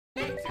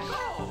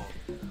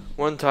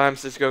One time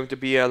there's going to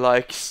be a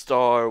like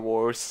Star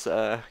Wars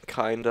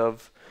kind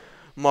of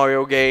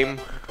Mario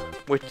game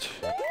with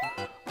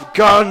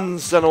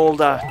guns and all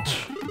that.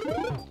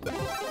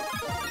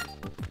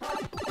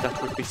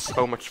 That would be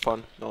so much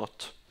fun,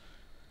 not.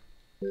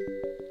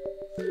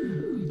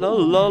 La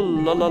la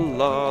la la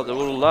la, the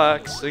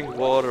relaxing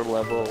water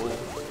level.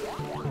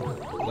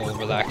 Oh,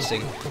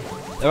 relaxing.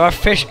 There are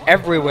fish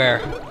everywhere.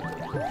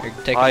 Here,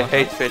 take I them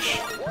hate fish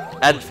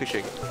and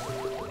fishing.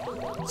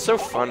 It's so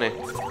funny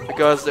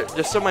because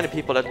there's so many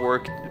people at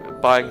work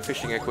buying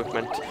fishing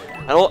equipment,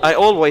 and I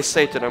always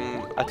say to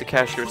them at the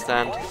cashier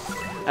stand,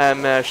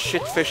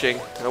 shit fishing,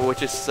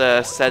 which is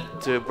said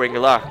to bring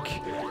luck,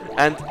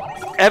 and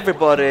every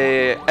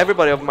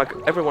one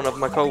of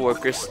my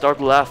coworkers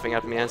start laughing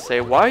at me and say,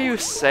 "Why are you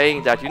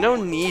saying that? You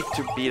don't need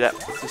to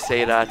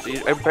say that.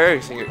 You're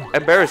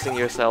embarrassing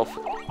yourself."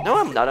 No,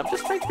 I'm not. I'm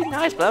just trying to be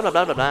nice. Blah blah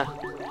blah blah blah.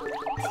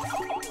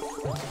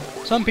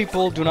 Some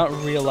people do not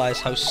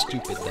realize how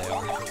stupid they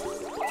are.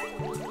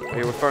 Are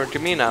you referring to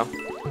me now?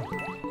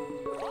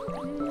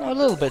 A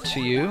little bit to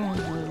you,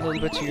 a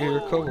little bit to your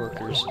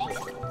coworkers.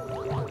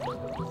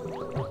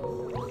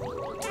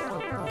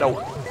 No.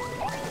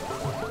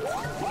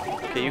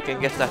 Okay, you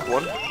can get that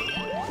one.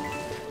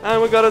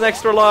 And we got an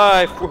extra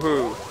life.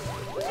 Woohoo!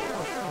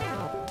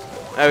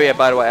 Oh yeah,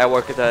 by the way, I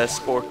work at a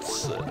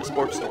sports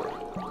store.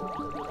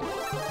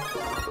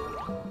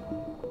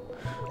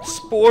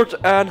 Sport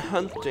and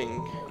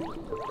hunting.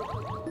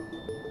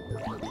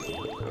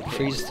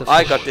 Freeze the fish.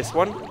 I got this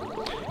one.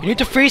 You need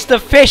to freeze the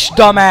fish,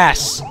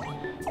 dumbass!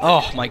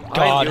 Oh my god.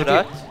 I knew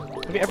that.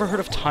 Have you ever heard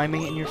of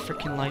timing in your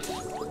freaking life?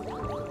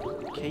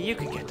 Okay, you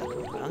can get that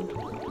one.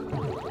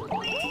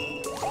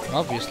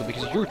 Obviously,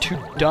 because you're too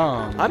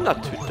dumb. I'm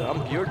not too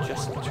dumb. You're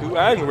just too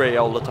angry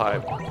all the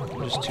time.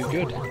 You're just too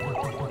good.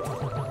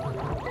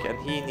 Okay, and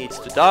he needs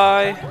to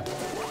die.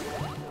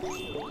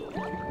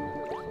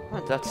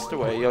 And that's the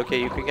way. Okay,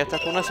 you can get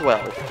that one as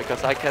well,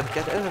 because I can't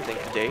get anything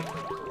today.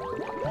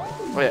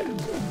 Oh yeah.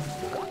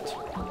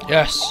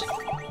 Yes.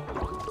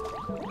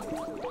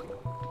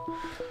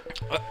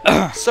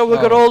 So we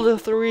got all the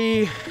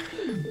three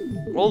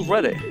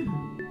already.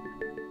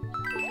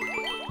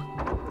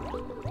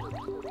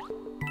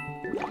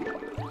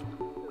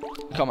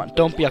 Come on,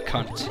 don't be a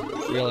cunt.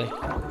 Really.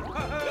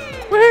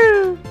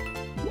 Woo!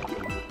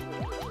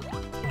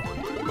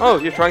 Oh,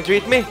 you're trying to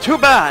eat me? Too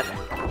bad!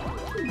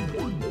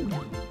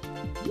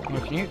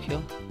 What can you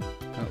kill?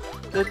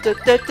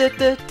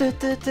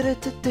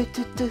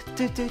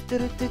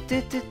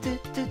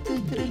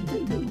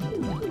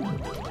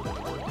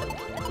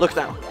 Look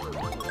now.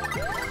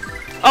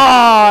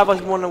 Ah, I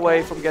was one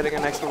away from getting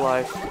an extra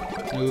life.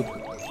 Noob.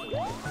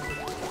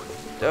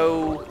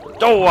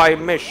 Oh, I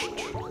missed.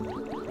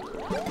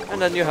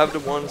 And then you have the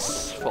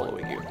ones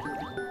following you.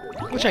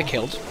 Which I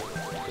killed.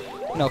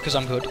 No, because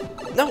I'm good.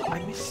 No, I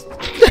missed.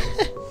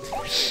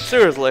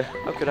 Seriously,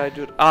 how could I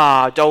do it?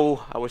 Ah,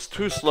 no, I was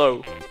too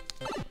slow.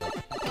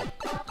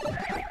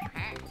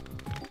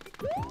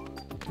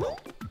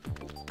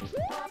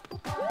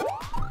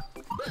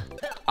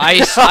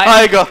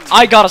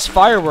 I got us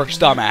fireworks,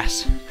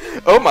 dumbass.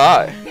 Oh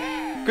my.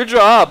 Good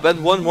job. And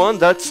 1-1,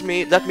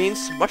 that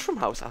means Mushroom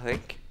House, I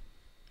think.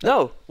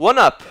 No,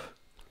 1-up.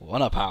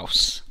 One-up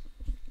house.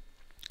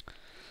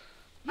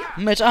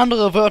 Mit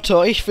anderen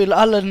Wörtern, ich will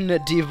allen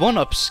die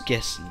One-ups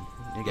gessen.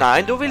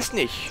 Nein, du willst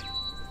nicht.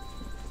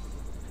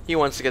 He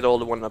wants to get all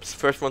the 1-ups.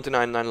 First one to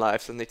 99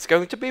 lives, and it's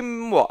going to be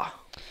moi.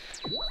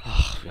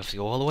 We have to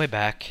go all the way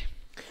back.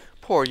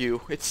 Poor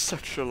you, it's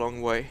such a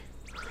long way.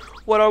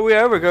 What are we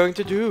ever going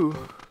to do?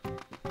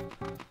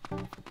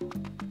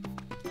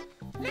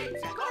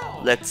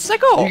 Let's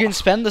go! You can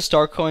spend the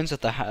star coins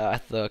at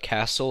the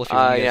castle if you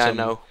want to get yeah, I some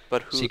know,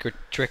 but who? secret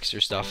tricks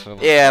or stuff.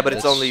 Yeah, but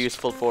it's That's only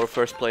useful for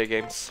first player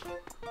games.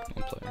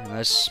 one player.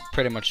 That's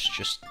pretty much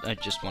just. I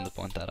just wanted to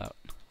point that out.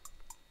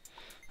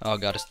 Oh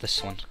god, it's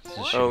this one. This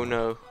is Oh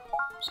no.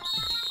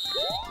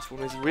 This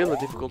one is really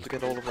difficult to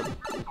get all of them.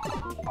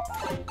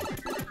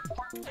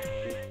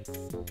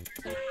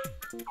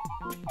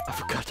 I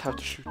forgot how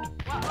to shoot.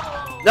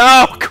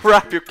 No!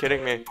 Crap, you're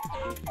kidding me.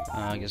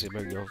 I guess I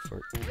better go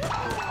for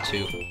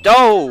 2.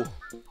 No!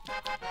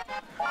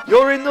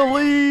 You're in the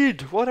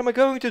lead! What am I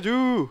going to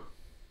do?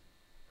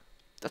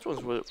 That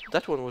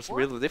one was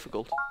really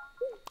difficult.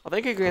 I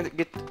think you can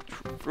get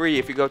 3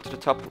 if you go to the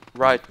top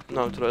right.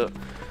 No, to the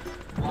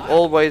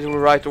all the way to the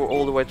right or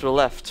all the way to the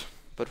left.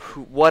 But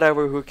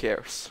whatever, who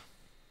cares?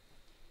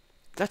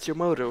 That's your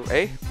motto,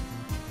 eh?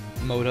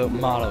 Motto.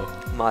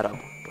 Motto.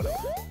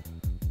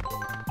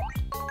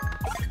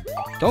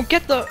 Don't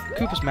get the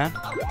Koopas, man.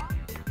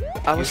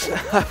 I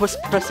was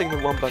pressing the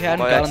one If you button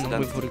hadn't by gotten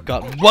them, accident. we would have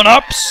gotten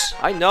 1-ups!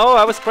 I know,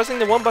 I was pressing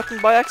the one button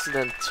by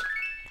accident.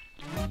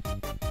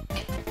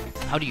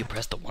 How do you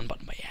press the 1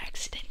 button by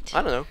accident?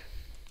 I don't know.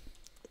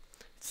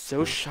 It's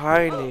so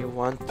shiny, you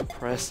want to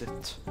press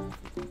it.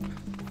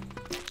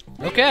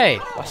 Okay.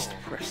 Must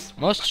press.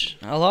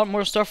 A lot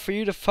more stuff for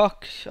you to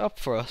fuck up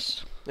for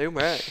us. No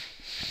may.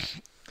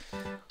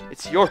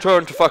 It's your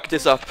turn to fuck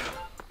this up.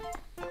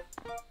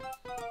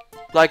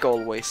 Like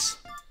always.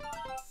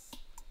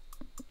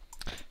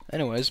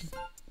 Anyways.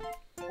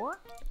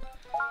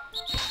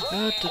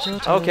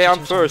 Okay,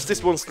 I'm first.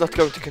 This one's not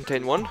going to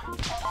contain one.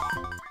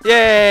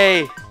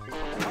 Yay!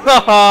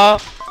 Haha!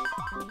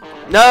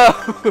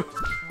 No!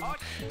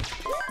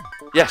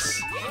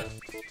 Yes!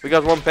 We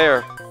got one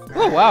pair.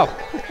 Oh, wow.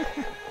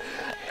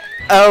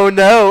 Oh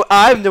no!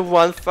 I'm the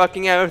one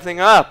fucking everything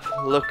up!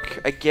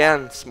 Look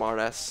again,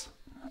 smartass.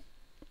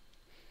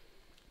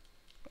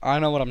 I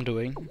know what I'm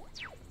doing.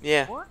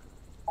 Yeah.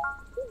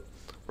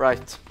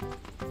 Right.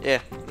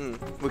 Yeah,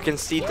 we can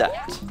see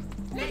that.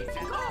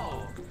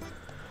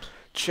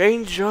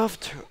 Change of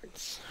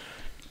turns.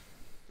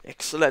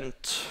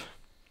 Excellent.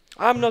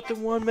 I'm not the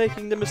one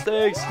making the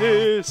mistakes.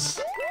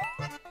 Yes.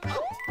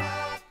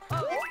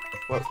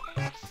 Whoa.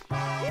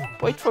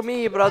 Wait for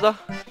me, brother.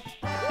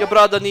 Your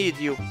brother need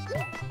you.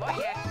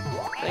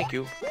 Thank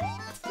you.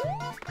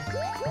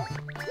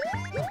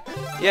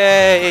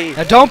 Yay!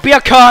 Now don't be a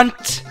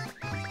cunt!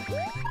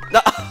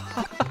 No.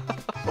 Oh,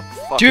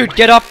 fuck. Dude,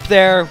 get up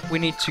there. We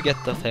need to get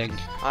the thing.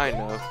 I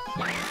know.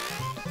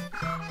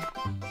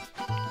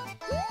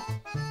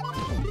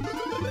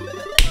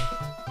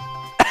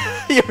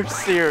 You're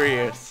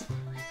serious.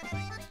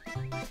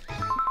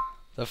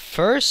 The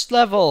first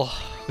level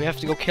we have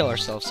to go kill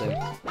ourselves in.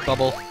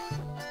 Bubble.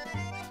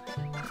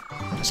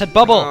 I said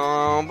bubble!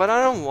 Oh, but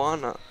I don't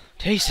wanna.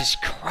 Jesus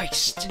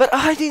Christ. But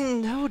I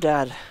didn't know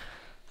that.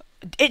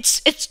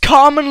 It's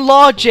common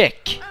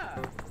logic!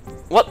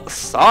 What?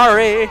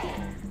 Sorry.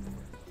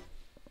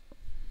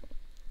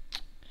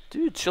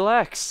 Dude,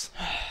 chillax.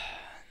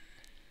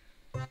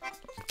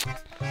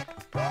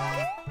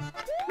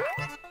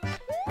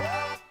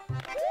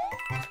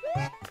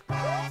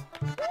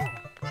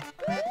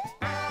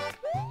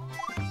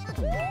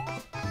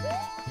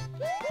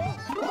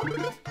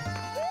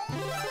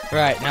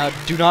 Right, now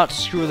do not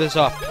screw this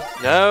up.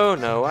 No,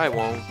 no, I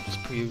won't. As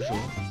per usual.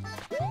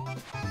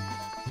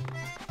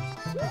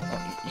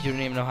 Oh, you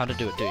don't even know how to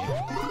do it, do you?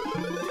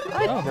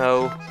 I Oh.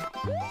 know.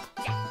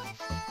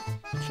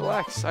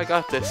 Chillax, I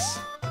got this.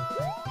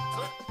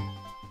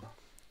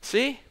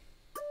 See?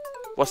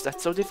 Was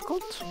that so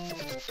difficult?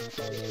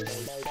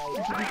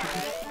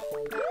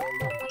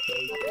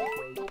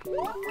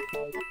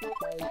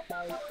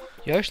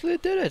 You actually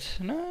did it.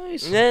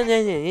 Nice. Nah,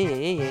 nah, nah,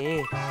 nah,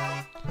 nah.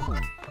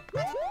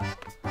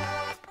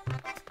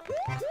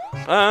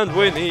 And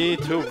we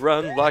need to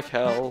run like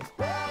hell.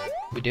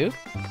 We do?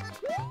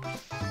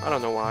 I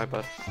don't know why,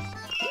 but...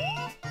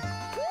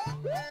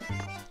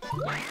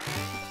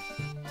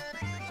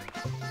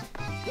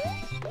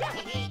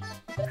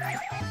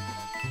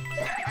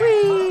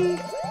 Whee!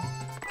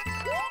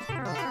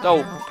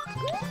 Oh,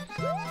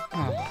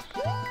 Oh.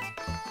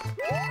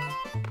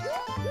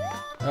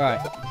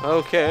 Alright.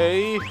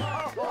 okay.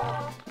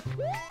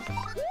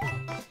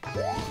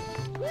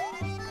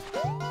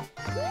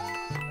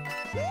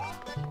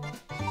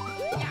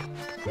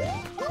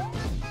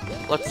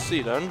 Let's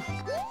see then.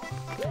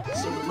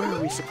 So where are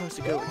we supposed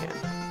to go again?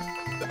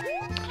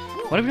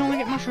 What if we only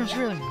get mushrooms,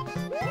 really?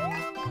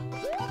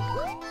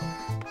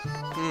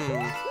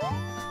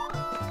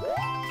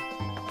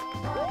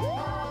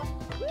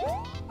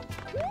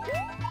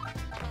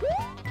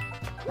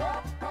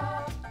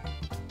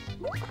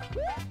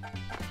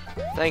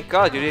 Thank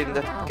God you didn't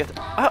get...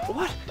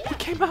 what? He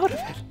came out of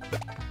it!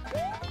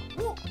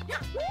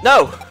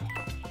 No!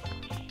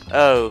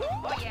 Oh.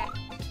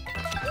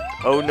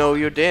 Oh no,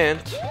 you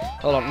didn't.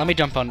 Hold on, let me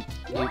jump on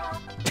you.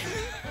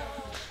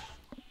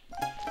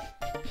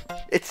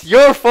 It's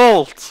your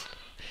fault!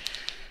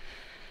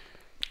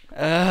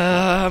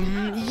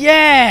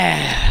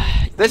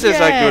 Yeah! This is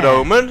a good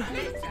omen.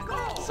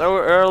 So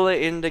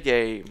early in the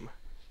game.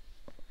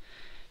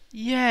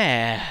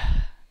 Yeah.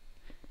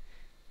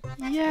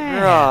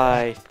 Yeah.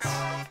 Right.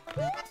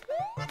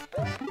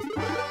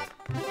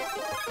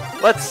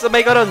 Let's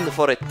make a run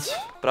for it,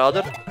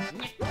 brother.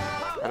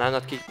 And I'm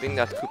not keeping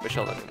that Cooper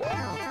shell anymore.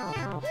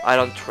 I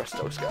don't trust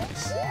those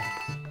guys.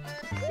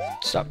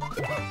 Stop.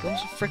 Going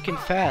so freaking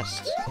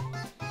fast.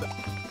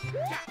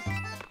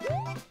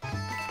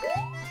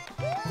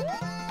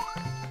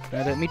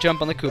 Now let me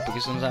jump on the Koopa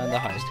because I'm the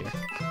highest here.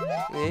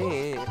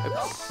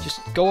 Oops.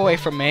 Just go away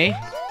from me.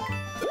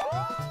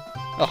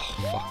 Oh,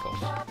 fuck off.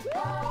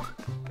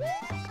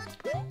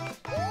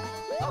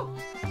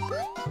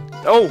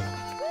 Oh!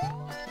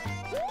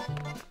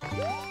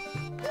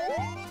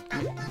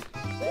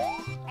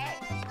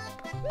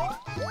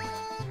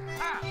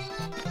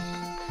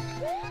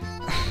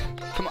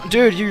 Come on,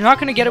 dude, you're not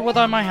gonna get it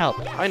without my help.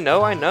 I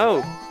know, I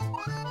know.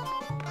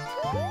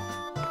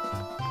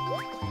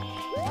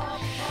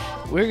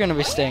 We're gonna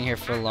be staying here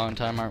for a long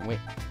time, aren't we?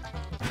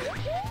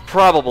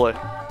 Probably.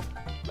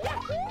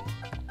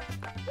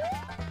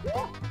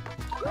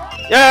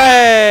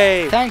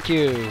 Yay! Thank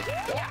you.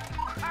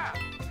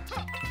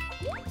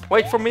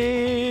 Wait for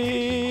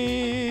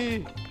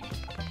me!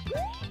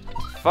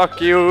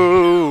 Fuck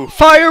you!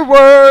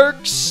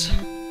 Fireworks!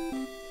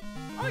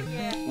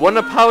 One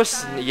up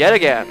house yet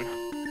again.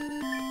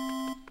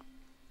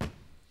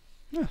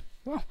 Yeah,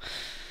 well.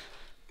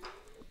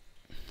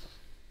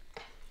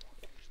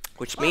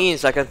 Which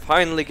means I can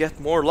finally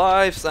get more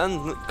lives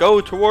and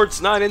go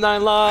towards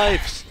 99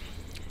 lives.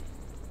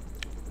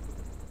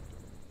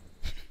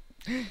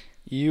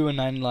 You and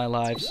 99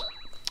 lives.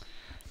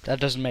 That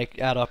doesn't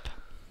add up.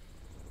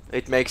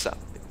 It makes up.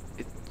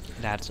 It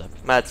adds up.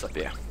 Adds up,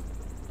 yeah.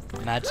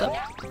 Mads up?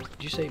 Did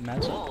you say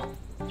Mads up?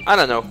 I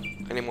don't know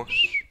anymore.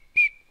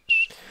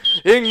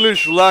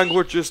 English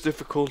language is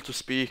difficult to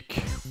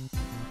speak.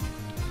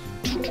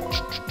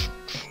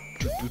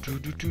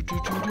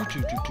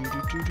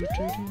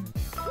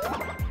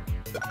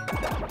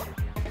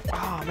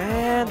 Oh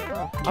man,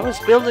 I was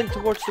building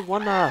towards the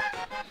 1-up.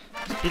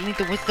 Building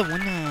with the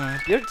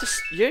 1-up.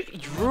 You're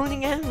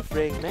ruining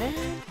everything, man.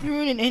 You're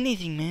ruining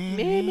anything,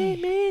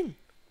 man. Man.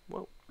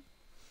 Whoa.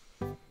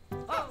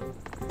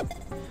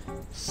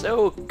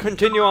 So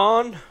continue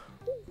on.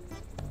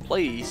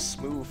 Please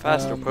move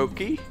faster,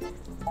 Pokey.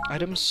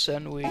 Items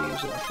and we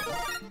use it.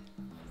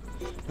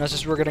 That's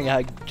just we're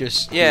gonna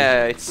just.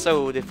 Yeah, it's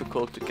so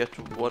difficult to get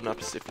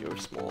 1-ups if you're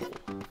small.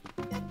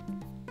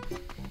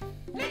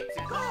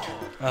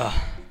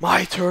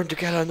 My turn to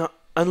get an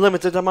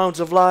unlimited amount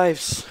of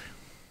lives.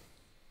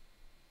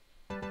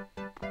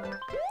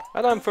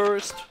 And I'm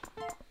first.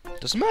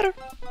 Doesn't matter.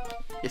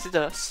 Yes, it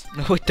does.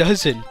 No, it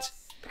doesn't.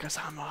 Because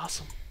I'm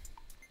awesome.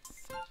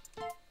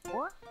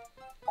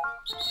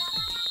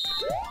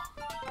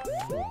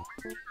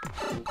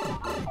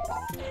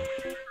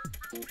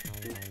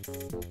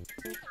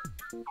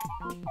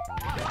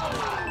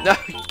 No,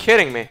 you're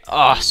kidding me.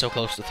 Ah, so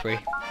close to 3.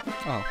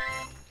 Oh.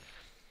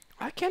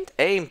 I can't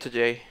aim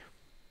today.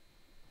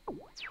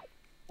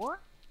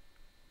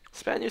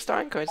 Spend your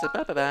starting coins at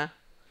blah blah blah.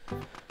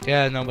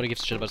 Yeah, nobody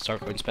gives a shit about star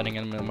coin spending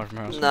in the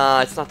house.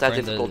 Nah, it's not that Or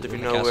in the- difficult if you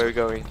in the know castle. where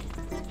you're going.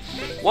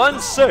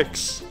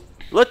 1-6.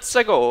 Let's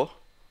go.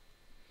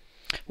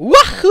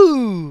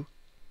 Wahoo!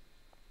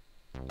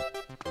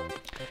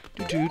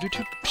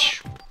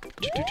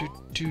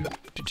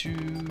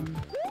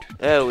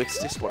 Oh, it's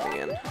this one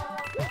again.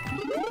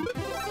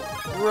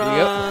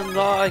 Run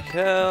like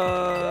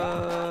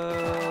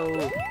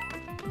hell.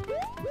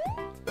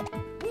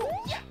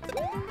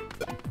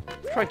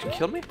 Trying to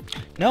kill me?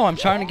 No, I'm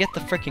trying to get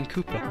the freaking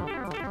Koopa.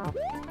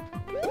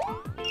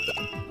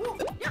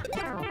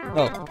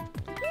 Oh.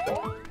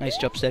 Nice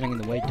job standing in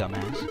the way,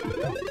 dumbass.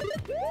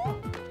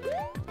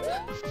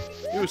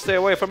 You stay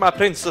away from my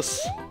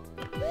princess.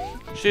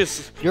 Your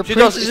she princess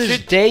does, is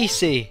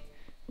Daisy.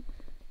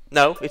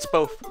 No, it's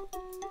both.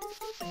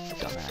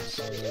 Dumbass.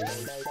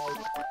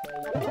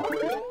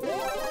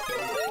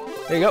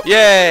 There you go.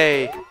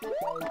 Yay!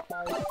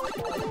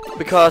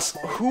 Because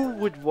who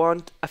would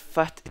want a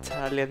fat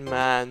Italian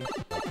man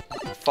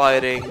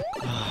fighting?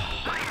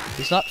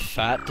 He's not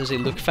fat. Does he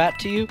look fat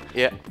to you?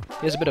 Yeah.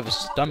 He has a bit of a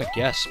stomach,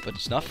 yes, but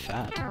he's not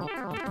fat.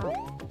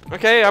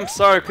 Okay, I'm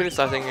sorry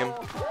criticizing him.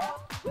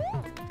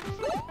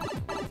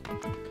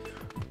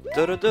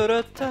 The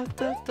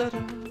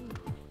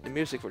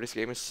music for this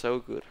game is so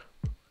good.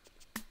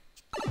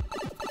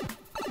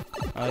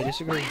 I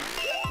disagree.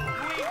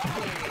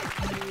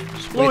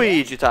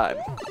 Luigi time.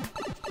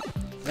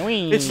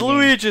 Whee! It's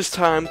Luigi's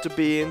time to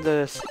be in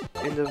the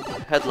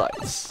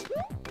headlights.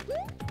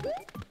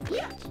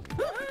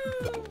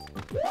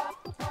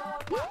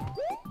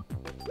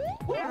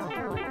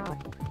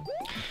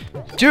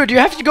 Dude, you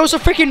have to go so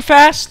freaking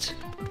fast.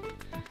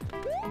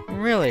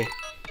 Really?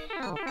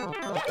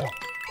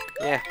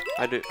 Yeah,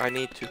 I do. I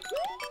need to.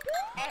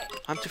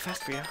 I'm too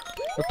fast for you.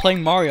 We're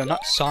playing Mario,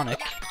 not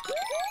Sonic.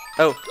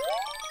 Oh,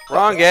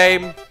 wrong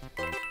game.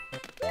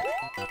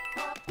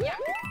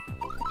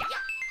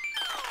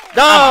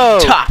 No!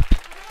 Top.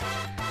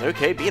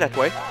 Okay, be that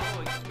way.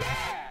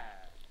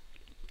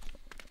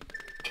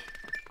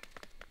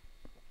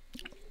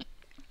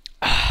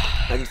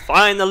 And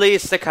finally,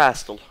 it's the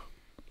castle.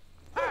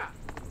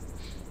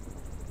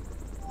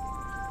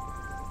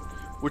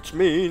 Which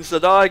means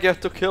that I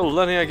get to kill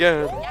Lenny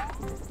again.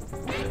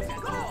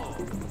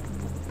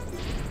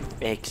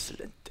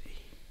 Excellent.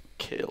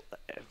 Kill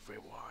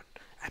everyone.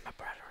 And my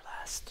brother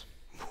last.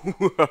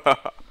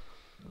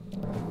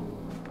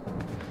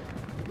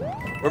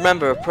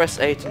 Remember, press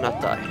A to not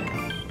die.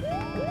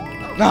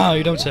 No,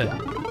 you don't say.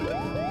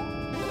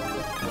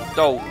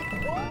 Go.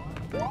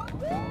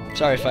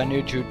 Sorry if I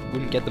knew you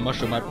wouldn't get the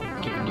mushroom I've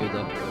given you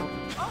though.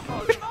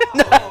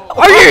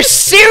 Are you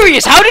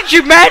serious? How did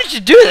you manage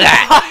to do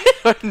that?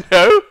 I don't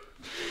know.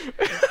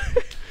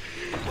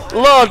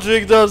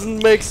 Logic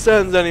doesn't make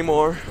sense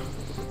anymore.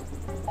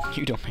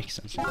 You don't make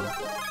sense.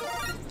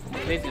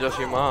 Neither does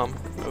your mom.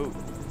 Oh.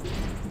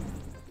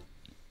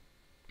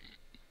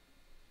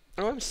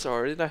 Oh, I'm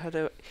sorry. Did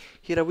I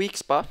hit a weak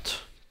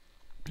spot?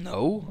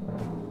 No.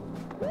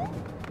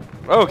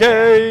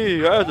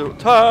 Okay,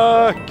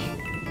 attack!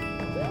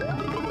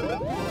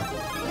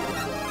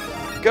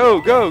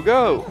 Go, go,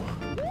 go!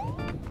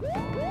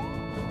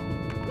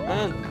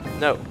 And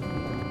no.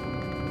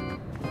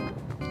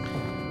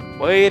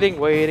 Waiting,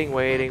 waiting,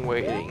 waiting,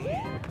 waiting.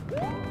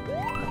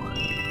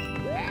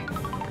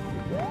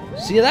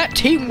 See that?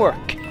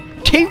 Teamwork!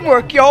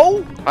 Teamwork,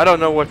 yo! I don't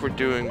know what we're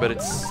doing, but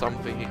it's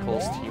something he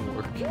calls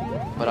teamwork.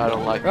 but I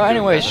don't like. Well,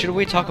 anyways, should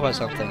we talk about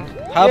something?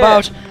 How Yeah.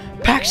 about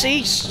PAX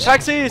East?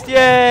 PAX East,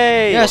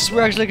 yay! Yes,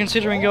 we're actually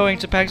considering going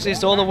to PAX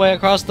East all the way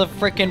across the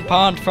freaking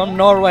pond from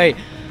Norway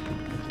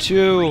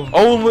to.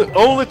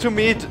 Only to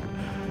meet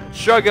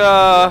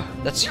Sugar.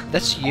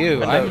 That's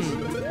you. I know.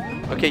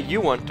 Okay,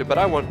 you want to, but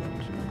I want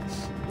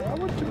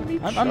to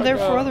meet I'm there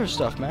for Sugar. other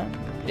stuff, man.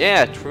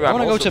 Yeah, true. I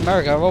want to go to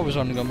America. I've always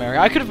wanted to go to America.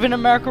 I could have been in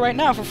America right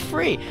now for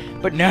free,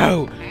 but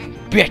no,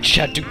 bitch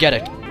had to get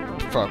it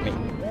for me.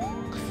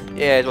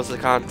 Yeah, it was a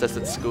contest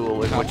at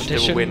school in which the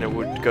Competition. winner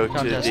would go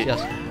Contest, to the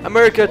yes.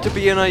 America to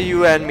be in a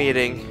UN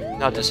meeting.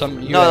 Not There's some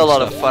not a UN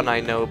lot of stuff. fun,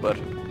 I know, but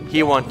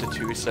he wanted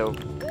to, so.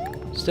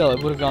 Still,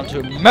 it would have gone to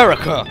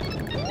America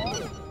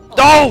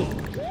No!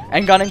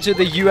 and gone into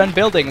the UN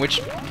building,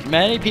 which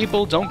many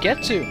people don't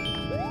get to.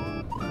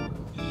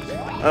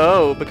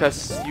 Oh,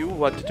 because you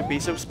wanted to be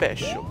so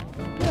special.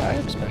 Yeah, I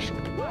am special.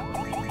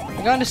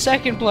 I got into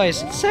second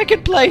place.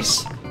 Second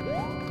place.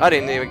 I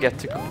didn't even get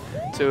to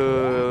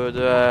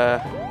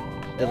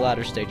The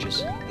latter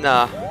stages.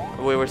 Nah,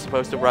 we were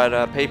supposed to write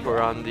a paper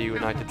on the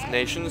United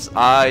Nations.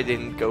 I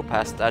didn't go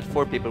past that.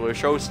 4 people were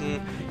chosen.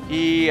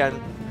 He and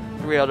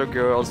 3 other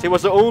girls. He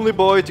was the only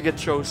boy to get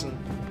chosen.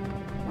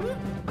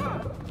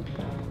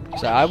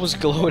 So I was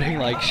gloating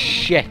like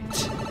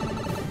shit.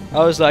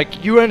 I was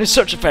like, UN is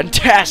such a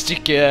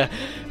fantastic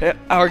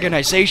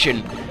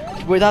organization.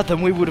 Without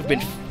them, we would have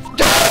been.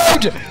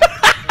 Dude!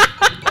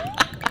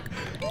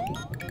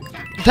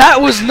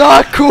 That was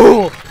not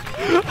cool.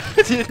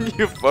 Didn't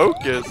you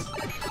focus?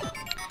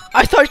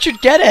 I thought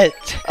you'd get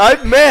it. I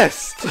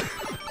missed.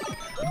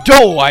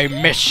 Though I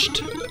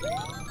missed.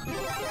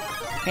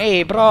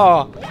 Hey,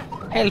 bro,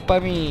 help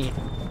me.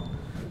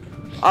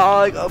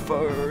 I go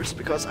first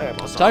because I am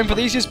awesome. Time for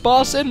the easiest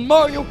boss in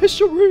Mario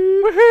history.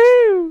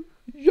 Woohoo!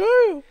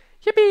 Yeah.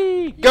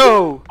 Yippee!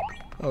 Go!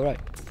 All right.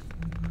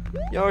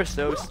 You're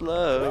so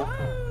slow.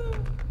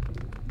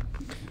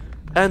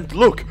 And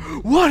look,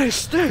 what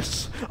is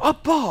this? A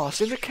boss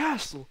in the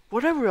castle.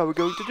 Whatever are we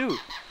going to do?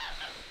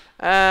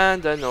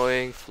 And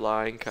annoying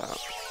flying cow.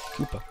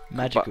 Koopa.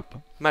 Magic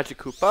Koopa. Magic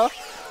Koopa.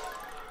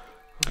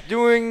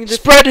 Doing the.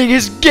 Spreading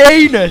his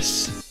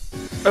gayness.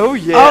 Oh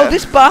yeah. Oh,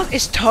 this boss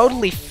is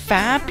totally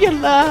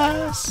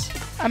fabulous.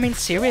 I mean,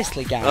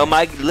 seriously, guys. Oh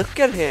my! Look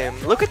at him.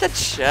 Look at that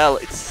shell.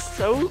 It's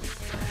so.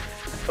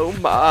 Oh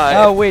my.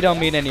 Oh, we don't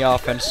mean any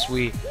offense,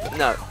 we.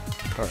 No.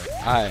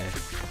 Alright,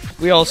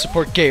 we all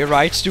support gay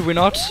rights, do we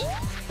not?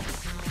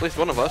 At least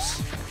one of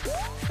us.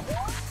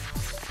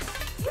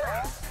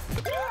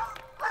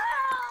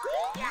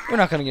 We're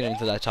not gonna get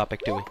into that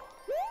topic, do we?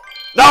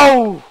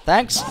 No.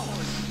 Thanks.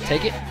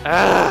 Take it.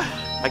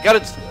 I got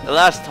it the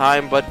last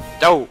time, but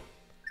no.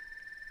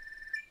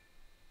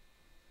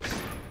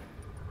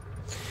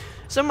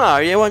 So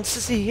Mario wants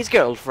to see his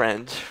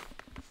girlfriend.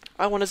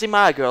 I want to see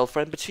my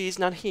girlfriend, but she's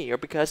not here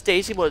because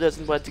Daisy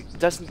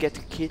doesn't get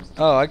a kid.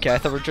 Oh, okay. I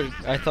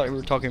thought we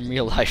were talking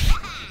real life.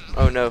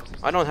 Oh no,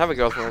 I don't have a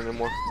girlfriend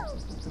anymore.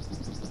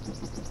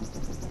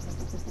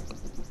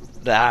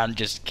 Nah, I'm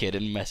just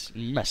kidding,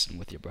 messing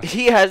with you, bro.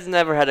 He has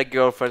never had a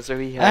girlfriend, so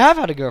he has. I have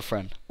had a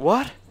girlfriend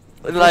What?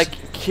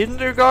 Like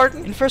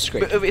kindergarten? in first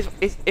grade.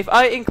 If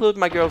I include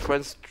my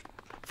girlfriends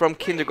from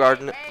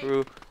kindergarten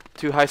through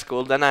to high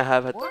school, then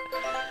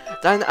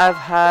I've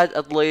had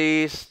at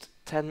least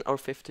 10 or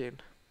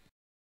 15.